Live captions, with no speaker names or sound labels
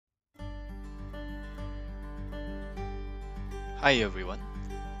Hi everyone,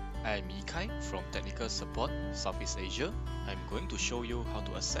 I'm Yikai from Technical Support Southeast Asia. I'm going to show you how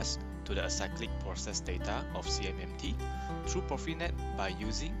to access to the acyclic process data of CMMT through Profinet by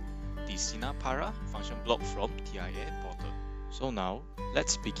using the CNAPARA function block from TIA Portal. So now,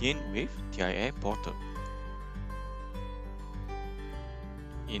 let's begin with TIA Portal.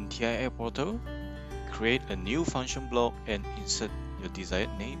 In TIA Portal, create a new function block and insert your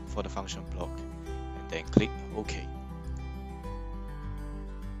desired name for the function block, and then click OK.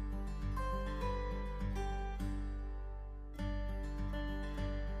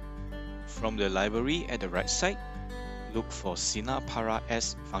 From the library at the right side, look for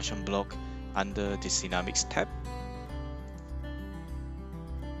CNAPARA-S function block under the Dynamics tab.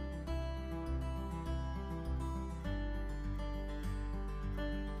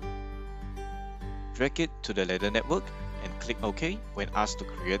 Drag it to the ladder network and click OK when asked to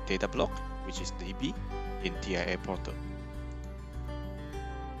create data block, which is DB, in TIA Portal.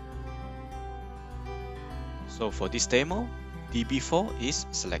 So for this demo, DB4 is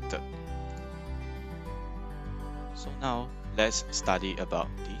selected. So now, let's study about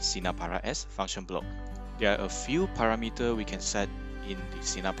the CNAPARA-S function block. There are a few parameters we can set in the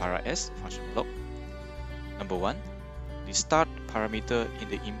CNAPARA-S function block. Number 1, the start parameter in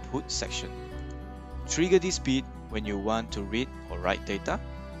the input section. Trigger this bit when you want to read or write data,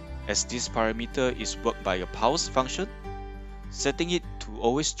 as this parameter is worked by a pause function. Setting it to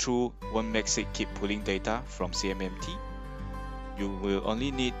always true won't make it keep pulling data from CMMT. You will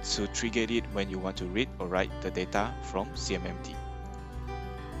only need to trigger it when you want to read or write the data from CMMT.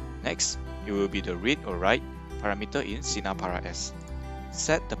 Next, it will be the read or write parameter in CNAPARA-S.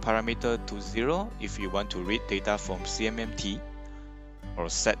 Set the parameter to 0 if you want to read data from CMMT, or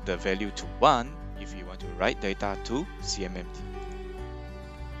set the value to 1 if you want to write data to CMMT.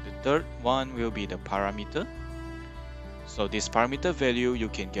 The third one will be the parameter. So this parameter value, you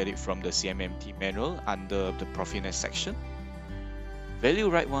can get it from the CMMT manual under the Profinet section. Value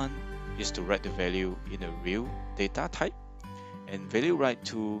write 1 is to write the value in a real data type, and value write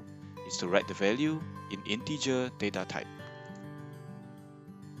 2 is to write the value in integer data type.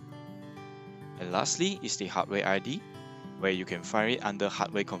 And lastly is the hardware ID, where you can find it under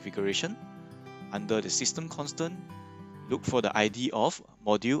hardware configuration. Under the system constant, look for the ID of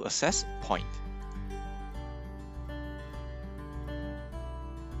module access point.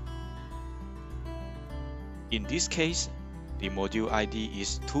 In this case, the module ID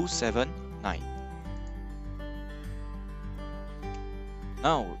is 279.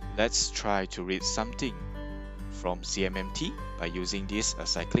 Now, let's try to read something from CMMT by using this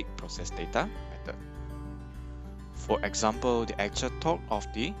acyclic process data method. For example, the actual torque of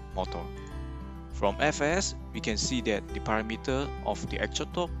the motor. From FAS, we can see that the parameter of the actual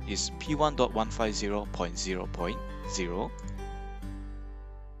torque is P1.150.0.0.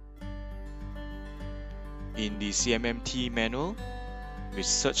 In the CMMT manual, we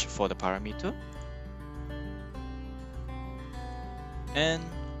search for the parameter, and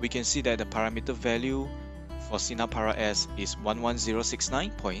we can see that the parameter value for CNAPARA-S is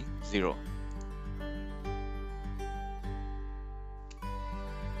 11069.0.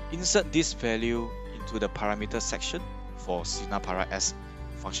 Insert this value into the parameter section for CNAPARA-S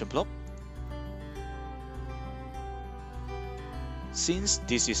function block. Since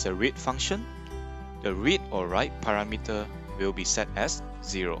this is a read function, the read or write parameter will be set as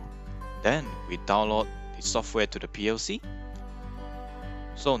 0. Then we download the software to the PLC.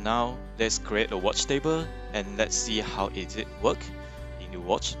 So now let's create a watch table and let's see how it works in the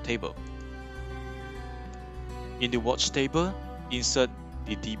watch table. In the watch table, insert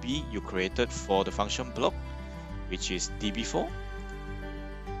the DB you created for the function block, which is DB4.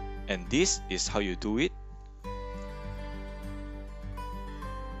 And this is how you do it.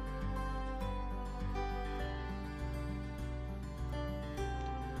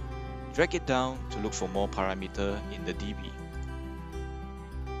 Drag it down to look for more parameter in the DB.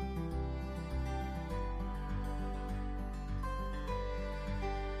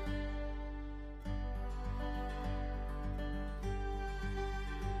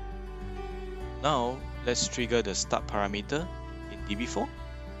 Now, let's trigger the start parameter in DB4.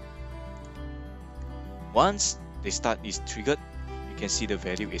 Once the start is triggered, you can see the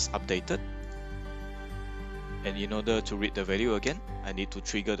value is updated. And in order to read the value again, I need to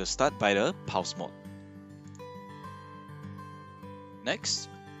trigger the start by the pause mode. Next,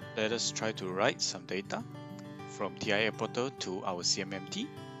 let us try to write some data from TIA Portal to our CMMT.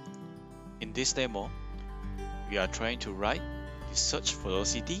 In this demo, we are trying to write the search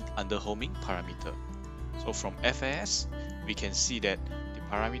velocity under homing parameter. So from FAS, we can see that the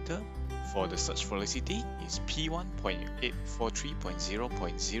parameter for the search velocity is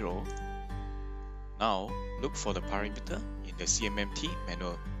P1.843.0.0. Now look for the parameter in the CMMT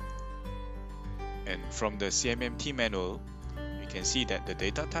manual. And from the CMMT manual, you can see that the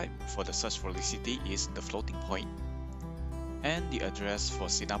data type for the search velocity is the floating point, and the address for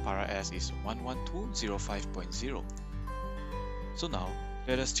CMMT-AS is 112.05.0. So now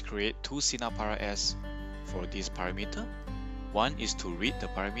let us create two CMMT-AS for this parameter. One is to read the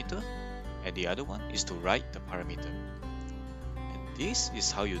parameter and the other one is to write the parameter. And this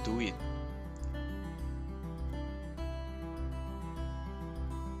is how you do it.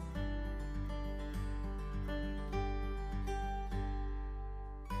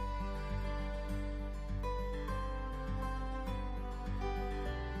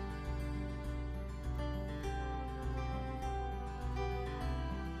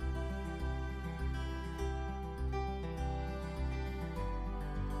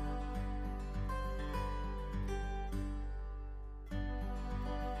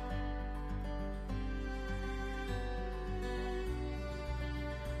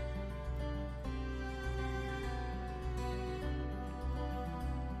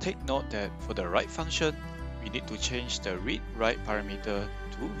 Take note that for the write function, we need to change the read-write parameter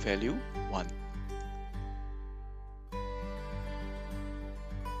to value 1.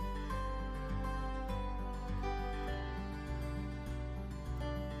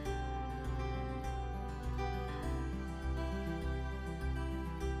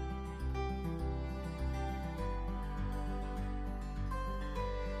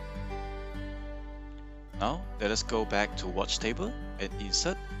 Now let us go back to watch table and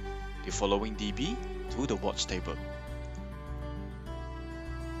insert the following DB to the watch table.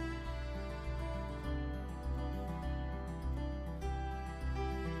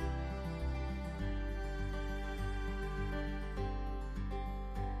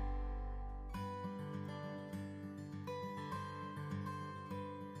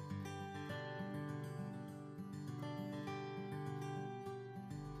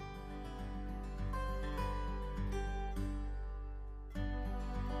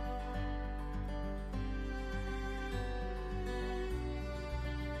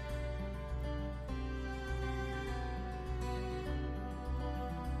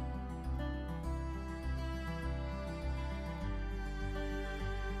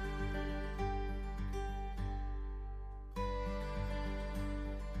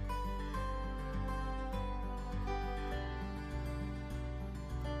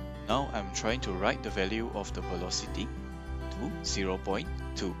 Now I'm trying to write the value of the velocity to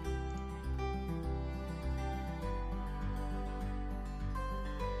 0.2.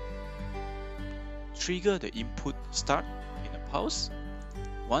 Trigger the input start in a pulse.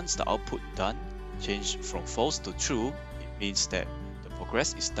 Once the output done change from false to true, it means that the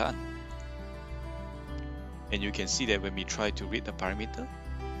progress is done. And you can see that when we try to read the parameter,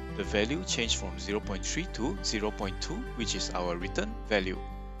 the value changed from 0.3 to 0.2, which is our return value.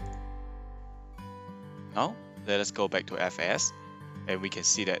 Now let us go back to FS, and we can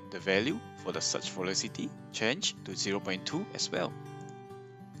see that the value for the search velocity changed to 0.2 as well.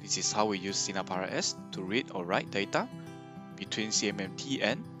 This is how we use CMMT-AS to read or write data between CMMT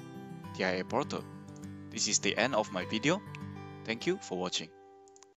and TIA Portal. This is the end of my video. Thank you for watching.